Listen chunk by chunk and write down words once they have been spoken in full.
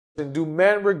Do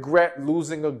men regret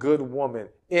losing a good woman?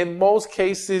 In most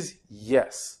cases,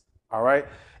 yes. All right.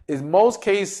 In most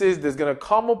cases, there's going to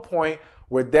come a point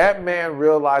where that man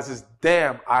realizes,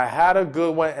 damn, I had a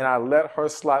good one and I let her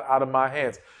slide out of my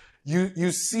hands.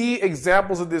 You see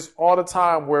examples of this all the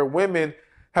time where women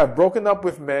have broken up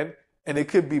with men, and it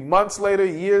could be months later,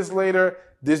 years later,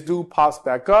 this dude pops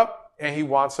back up and he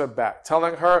wants her back,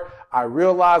 telling her, I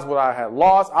realized what I had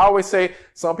lost. I always say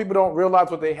some people don't realize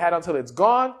what they had until it's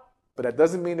gone, but that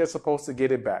doesn't mean they're supposed to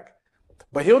get it back.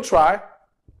 But he'll try.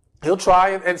 He'll try,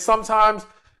 and sometimes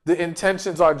the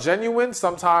intentions are genuine,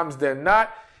 sometimes they're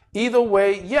not. Either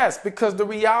way, yes, because the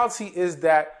reality is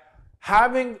that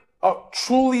having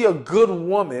truly a good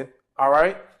woman, all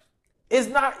right, is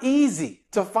not easy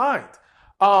to find.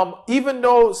 Even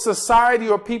though society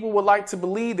or people would like to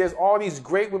believe there's all these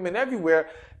great women everywhere,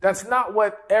 that's not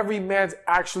what every man's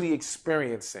actually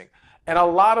experiencing. And a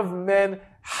lot of men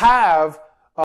have